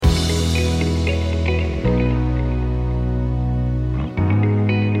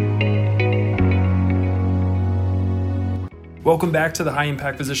Welcome back to the High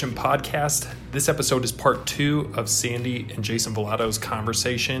Impact Physician Podcast. This episode is part 2 of Sandy and Jason Vallada's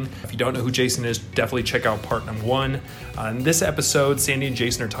conversation. If you don't know who Jason is, definitely check out part number 1. In this episode, Sandy and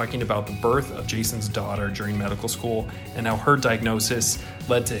Jason are talking about the birth of Jason's daughter during medical school and how her diagnosis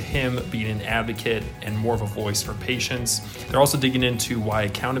led to him being an advocate and more of a voice for patients. They're also digging into why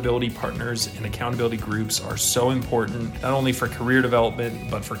accountability partners and accountability groups are so important, not only for career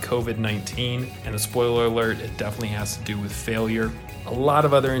development, but for COVID-19. And a spoiler alert, it definitely has to do with failure. A lot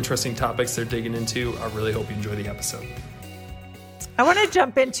of other interesting topics they're digging into. I really hope you enjoy the episode. I want to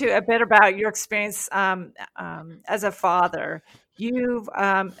jump into a bit about your experience as a father. You've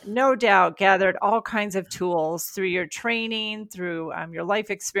no doubt gathered all kinds of tools through your training, through your life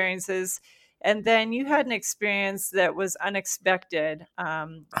experiences, and then you had an experience that was unexpected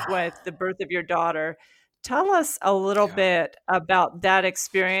with the birth of your daughter. Tell us a little bit about that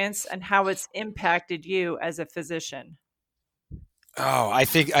experience and how it's impacted you as a physician. Oh, I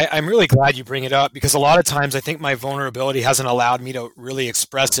think I'm really glad you bring it up because a lot of times I think my vulnerability hasn't allowed me to really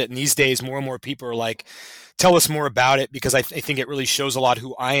express it. And these days, more and more people are like, tell us more about it because I think it really shows a lot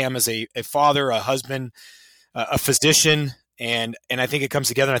who I am as a father, a husband, a physician. And I think it comes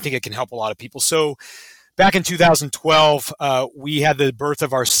together and I think it can help a lot of people. So back in 2012, we had the birth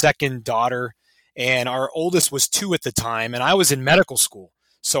of our second daughter and our oldest was 2 at the time. And I was in medical school.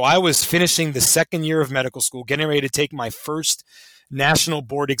 So I was finishing the second year of medical school, getting ready to take my first national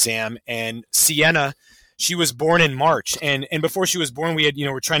board exam. And Sienna, she was born in March. And before she was born, we had,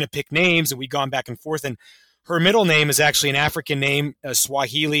 we're trying to pick names and we'd gone back and forth. And her middle name is actually an African name,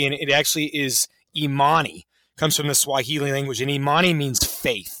 Swahili, and it actually is Imani, comes from the Swahili language. And Imani means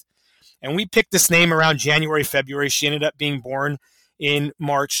faith. And we picked this name around January, February. She ended up being born in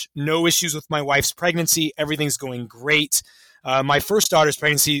March. No issues with my wife's pregnancy. Everything's going great. My first daughter's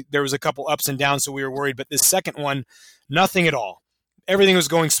pregnancy, there was a couple ups and downs, so we were worried. But this second one, nothing at all. Everything was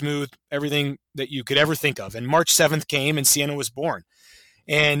going smooth, everything that you could ever think of. And March 7th came and Sienna was born.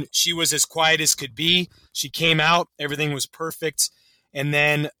 And she was as quiet as could be. She came out, everything was perfect. And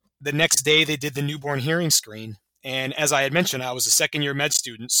then the next day they did the newborn hearing screen. And as I had mentioned, I was a second-year med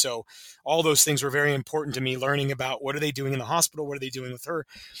student, so all those things were very important to me, learning about what are they doing in the hospital, what are they doing with her.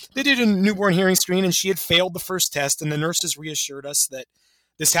 They did a newborn hearing screen, and she had failed the first test, and the nurses reassured us that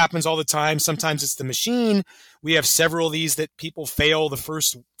this happens all the time. Sometimes it's the machine. We have several of these that people fail the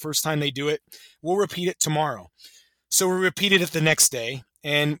first time they do it. We'll repeat it tomorrow. So we repeated it the next day,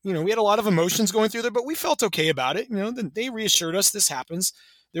 and we had a lot of emotions going through there, but we felt okay about it. They reassured us this happens.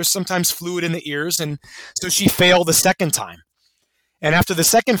 There's sometimes fluid in the ears. And so she failed the second time. And after the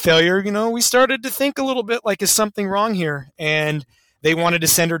second failure, we started to think a little bit like, is something wrong here? And they wanted to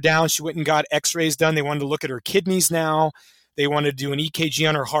send her down. She went and got x-rays done. They wanted to look at her kidneys now. They wanted to do an EKG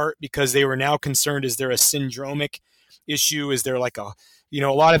on her heart because they were now concerned, is there a syndromic issue? Is there like a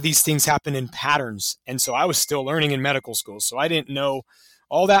lot of these things happen in patterns. And so I was still learning in medical school. So I didn't know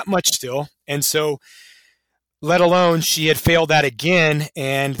all that much still. And so let alone she had failed that again,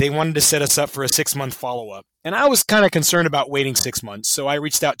 and they wanted to set us up for a 6-month follow-up. And I was kind of concerned about waiting 6 months. So I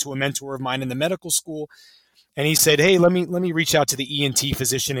reached out to a mentor of mine in the medical school, and he said, hey, let me reach out to the ENT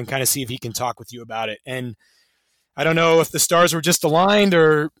physician and kind of see if he can talk with you about it. And I don't know if the stars were just aligned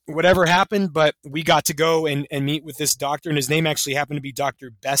or whatever happened, but we got to go and meet with this doctor, and his name actually happened to be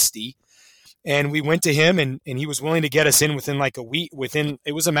Dr. Bestie. And we went to him, and he was willing to get us in within like a week.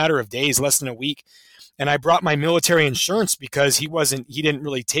 It was a matter of days, less than a week. And I brought my military insurance because he didn't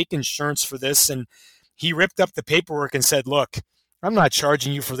really take insurance for this. And he ripped up the paperwork and said, look, I'm not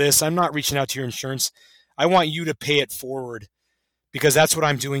charging you for this. I'm not reaching out to your insurance. I want you to pay it forward because that's what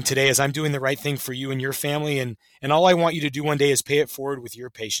I'm doing today is I'm doing the right thing for you and your family. And all I want you to do one day is pay it forward with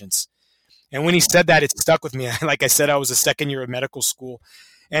your patients. And when he said that, it stuck with me. Like I said, I was a second year of medical school.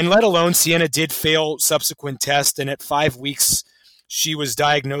 And let alone Sienna did fail subsequent tests. And at 5 weeks, she was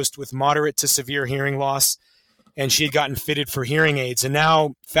diagnosed with moderate to severe hearing loss, and she had gotten fitted for hearing aids. And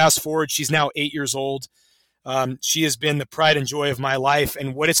now, fast forward, she's now 8 years old. She has been the pride and joy of my life.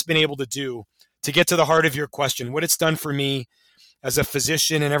 And what it's been able to do, to get to the heart of your question, what it's done for me as a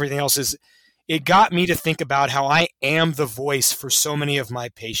physician and everything else is it got me to think about how I am the voice for so many of my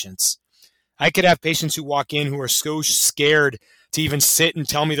patients. I could have patients who walk in who are so scared to even sit and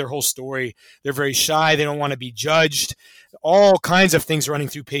tell me their whole story. They're very shy. They don't want to be judged. All kinds of things running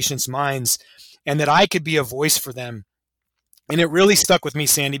through patients' minds, and that I could be a voice for them. And it really stuck with me,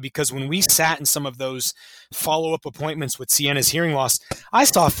 Sandy, because when we sat in some of those follow-up appointments with Sienna's hearing loss, I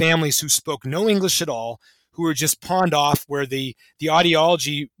saw families who spoke no English at all, who were just pawned off, where the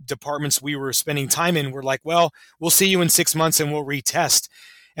audiology departments we were spending time in were like, well, we'll see you in 6 months and we'll retest.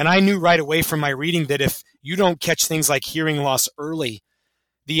 And I knew right away from my reading that if you don't catch things like hearing loss early,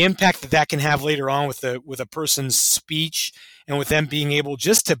 the impact that can have later on with a person's speech and with them being able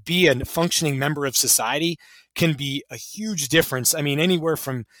just to be a functioning member of society can be a huge difference. I mean, anywhere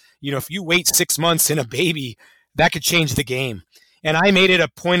from, if you wait 6 months in a baby, that could change the game. And I made it a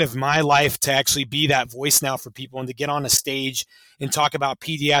point of my life to actually be that voice now for people and to get on a stage and talk about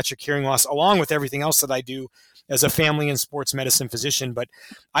pediatric hearing loss along with everything else that I do as a family and sports medicine physician. But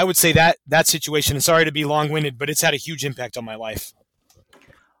I would say that situation, and sorry to be long-winded, but it's had a huge impact on my life.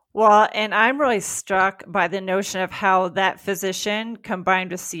 Well, and I'm really struck by the notion of how that physician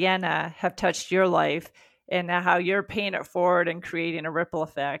combined with Sienna have touched your life and how you're paying it forward and creating a ripple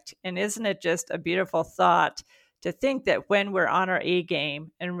effect. And isn't it just a beautiful thought to think that when we're on our A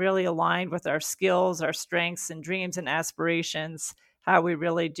game and really aligned with our skills, our strengths and dreams and aspirations, how we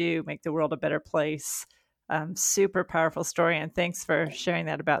really do make the world a better place. Super powerful story. And thanks for sharing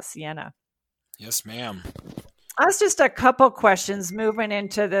that about Sienna. Yes, ma'am. That's just a couple questions moving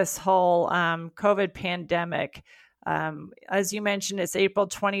into this whole COVID pandemic. As you mentioned, it's April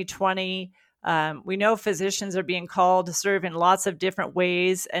 2020. We know physicians are being called to serve in lots of different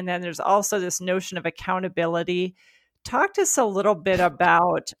ways. And then there's also this notion of accountability. Talk to us a little bit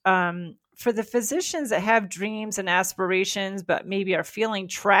about, for the physicians that have dreams and aspirations, but maybe are feeling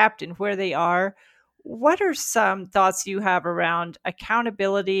trapped in where they are, what are some thoughts you have around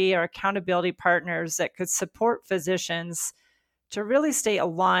accountability or accountability partners that could support physicians to really stay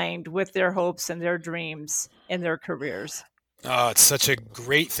aligned with their hopes and their dreams in their careers? Oh, it's such a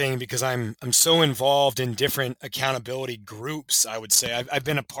great thing because I'm so involved in different accountability groups, I would say. I've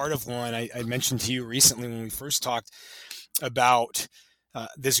been a part of one. I mentioned to you recently when we first talked about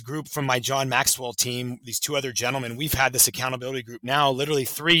this group from my John Maxwell team, these two other gentlemen. We've had this accountability group now literally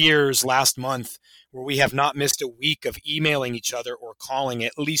 3 years last month, where we have not missed a week of emailing each other or calling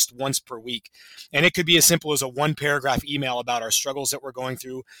at least once per week. And it could be as simple as a 1-paragraph email about our struggles that we're going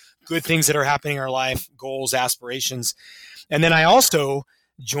through, good things that are happening in our life, goals, aspirations. And then I also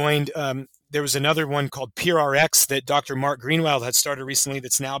joined, there was another one called PeerRx that Dr. Mark Greenwald had started recently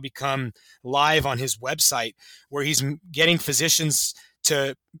that's now become live on his website, where he's getting physicians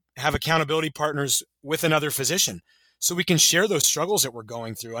to have accountability partners with another physician so we can share those struggles that we're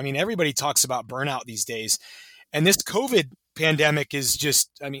going through. I mean, everybody talks about burnout these days, and this COVID pandemic is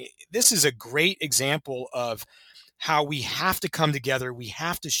just, this is a great example of how we have to come together. We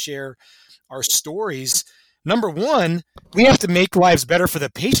have to share our stories. Number one, we have to make lives better for the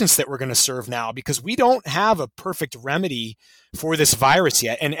patients that we're going to serve now, because we don't have a perfect remedy for this virus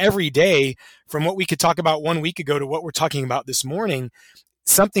yet. And every day, from what we could talk about 1 week ago to what we're talking about this morning,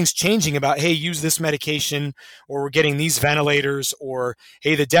 something's changing about, hey, use this medication, or we're getting these ventilators, or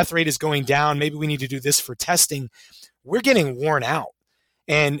hey, the death rate is going down. Maybe we need to do this for testing. We're getting worn out.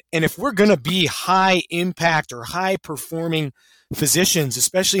 And if we're going to be high impact or high performing physicians,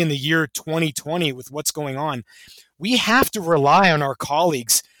 especially in the year 2020 with what's going on, we have to rely on our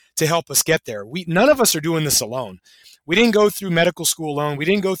colleagues to help us get there. None of us are doing this alone. We didn't go through medical school alone. We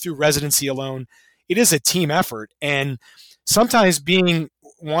didn't go through residency alone. It is a team effort. And sometimes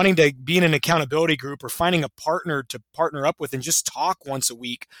wanting to be in an accountability group or finding a partner to partner up with and just talk once a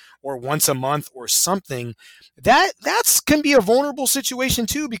week or once a month or something, that's can be a vulnerable situation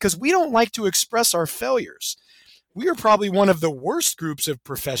too, because we don't like to express our failures. We are probably one of the worst groups of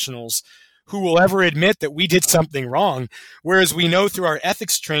professionals who will ever admit that we did something wrong. Whereas we know through our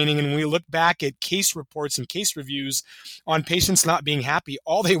ethics training, and we look back at case reports and case reviews on patients not being happy,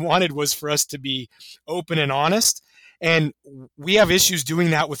 all they wanted was for us to be open and honest. And we have issues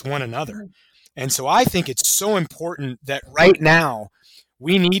doing that with one another. And so I think it's so important that right now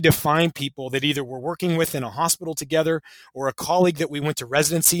we need to find people that either we're working with in a hospital together or a colleague that we went to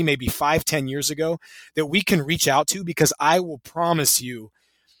residency maybe 5-10 years ago that we can reach out to, because I will promise you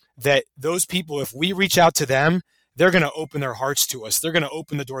that those people, if we reach out to them, they're going to open their hearts to us. They're going to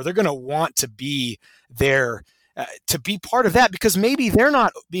open the door. They're going to want to be there, to be part of that, because maybe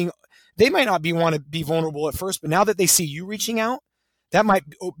they might not want to be vulnerable at first, but now that they see you reaching out, that might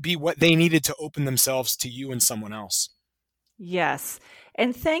be what they needed to open themselves to you and someone else. Yes.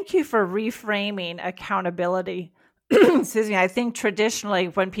 And thank you for reframing accountability. Excuse me. I think traditionally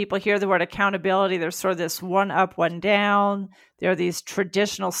when people hear the word accountability, there's sort of this one up, one down. There are these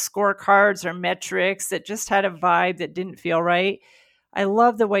traditional scorecards or metrics that just had a vibe that didn't feel right. I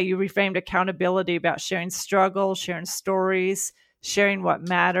love the way you reframed accountability about sharing struggles, sharing stories, sharing what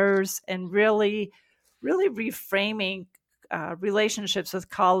matters, and really, really reframing relationships with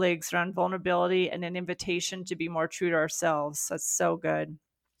colleagues around vulnerability and an invitation to be more true to ourselves. That's so good.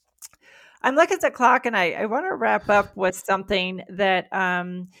 I'm looking at the clock, and I want to wrap up with something that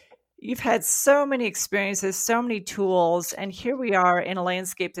You've had so many experiences, so many tools, and here we are in a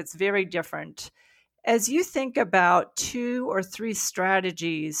landscape that's very different. As you think about two or three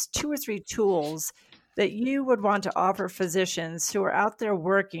strategies, two or three tools that you would want to offer physicians who are out there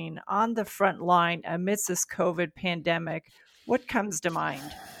working on the front line amidst this COVID pandemic, what comes to mind?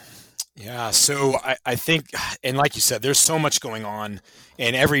 Yeah, so I think, and like you said, there's so much going on,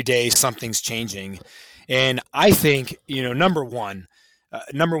 and every day something's changing. And I think, number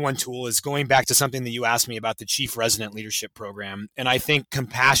one tool is going back to something that you asked me about, the Chief Resident Leadership Program. And I think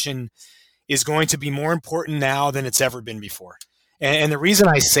compassion is going to be more important now than it's ever been before. And the reason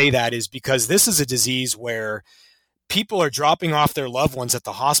I say that is because this is a disease where people are dropping off their loved ones at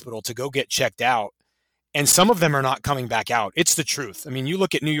the hospital to go get checked out. And some of them are not coming back out. It's the truth. I mean, you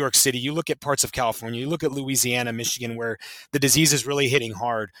look at New York City, you look at parts of California, you look at Louisiana, Michigan, where the disease is really hitting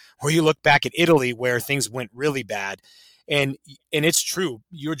hard, or you look back at Italy where things went really bad. And it's true.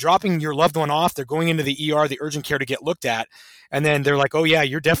 You're dropping your loved one off. They're going into the ER, the urgent care, to get looked at. And then they're like, oh, yeah,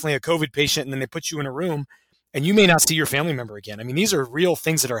 you're definitely a COVID patient. And then they put you in a room and you may not see your family member again. I mean, these are real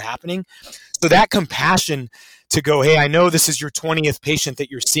things that are happening. So that compassion to go, hey, I know this is your 20th patient that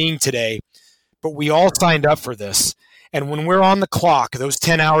you're seeing today, but we all signed up for this. And when we're on the clock, those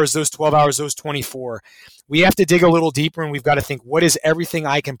 10 hours, those 12 hours, those 24, we have to dig a little deeper, and we've got to think, what is everything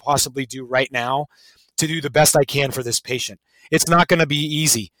I can possibly do right now to do the best I can for this patient? It's not going to be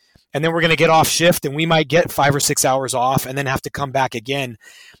easy. And then we're going to get off shift, and we might get 5 or 6 hours off and then have to come back again.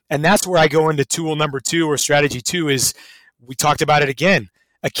 And that's where I go into tool number 2, or strategy 2, is we talked about it again,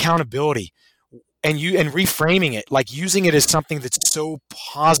 accountability. And reframing it, like using it as something that's so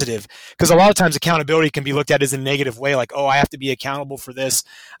positive. Because a lot of times accountability can be looked at as a negative way, like, oh, I have to be accountable for this.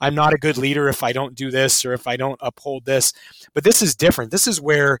 I'm not a good leader if I don't do this or if I don't uphold this. But this is different. This is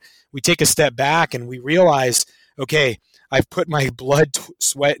where we take a step back and we realize, okay, I've put my blood,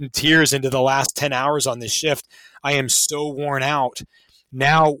 sweat, and tears into the last 10 hours on this shift. I am so worn out.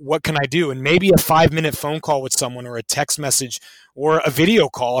 Now, what can I do? And maybe a 5-minute phone call with someone, or a text message, or a video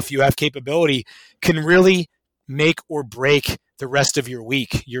call, if you have capability, can really make or break the rest of your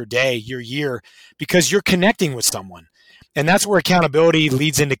week, your day, your year, because you're connecting with someone. And that's where accountability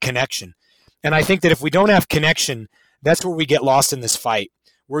leads into connection. And I think that if we don't have connection, that's where we get lost in this fight.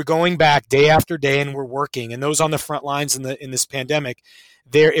 We're going back day after day and we're working. And those on the front lines in this pandemic,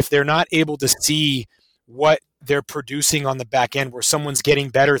 if they're not able to see what they're producing on the back end, where someone's getting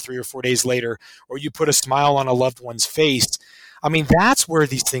better 3 or 4 days later, or you put a smile on a loved one's face, I mean, that's where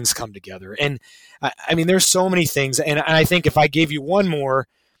these things come together. And I mean, there's so many things. And I think if I gave you one more,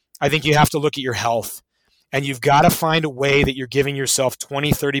 I think you have to look at your health. And you've got to find a way that you're giving yourself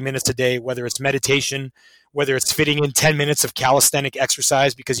 20, 30 minutes a day, whether it's meditation, whether it's fitting in 10 minutes of calisthenic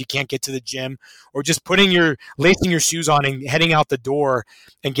exercise because you can't get to the gym, or just lacing your shoes on and heading out the door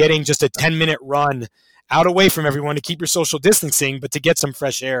and getting just a 10-minute run out away from everyone to keep your social distancing, but to get some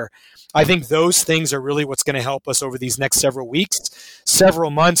fresh air. I think those things are really what's going to help us over these next several weeks,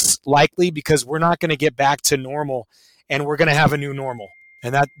 several months likely, because we're not going to get back to normal, and we're going to have a new normal.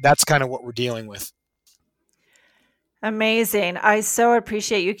 And that's kind of what we're dealing with. Amazing. I so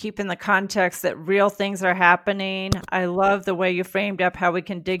appreciate you keeping the context that real things are happening. I love the way you framed up how we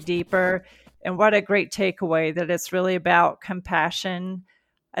can dig deeper. And what a great takeaway that it's really about compassion.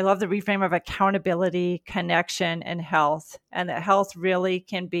 I love the reframe of accountability, connection, and health. And that health really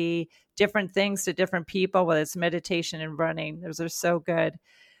can be different things to different people, whether it's meditation and running. Those are so good.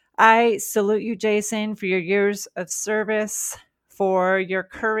 I salute you, Jason, for your years of service, for your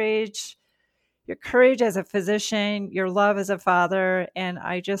courage as a physician, your love as a father. And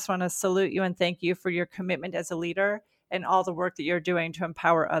I just want to salute you and thank you for your commitment as a leader and all the work that you're doing to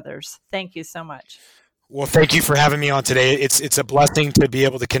empower others. Thank you so much. Well, thank you for having me on today. It's a blessing to be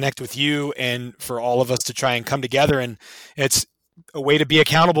able to connect with you and for all of us to try and come together. And it's a way to be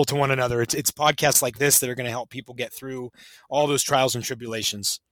accountable to one another. It's podcasts like this that are going to help people get through all those trials and tribulations.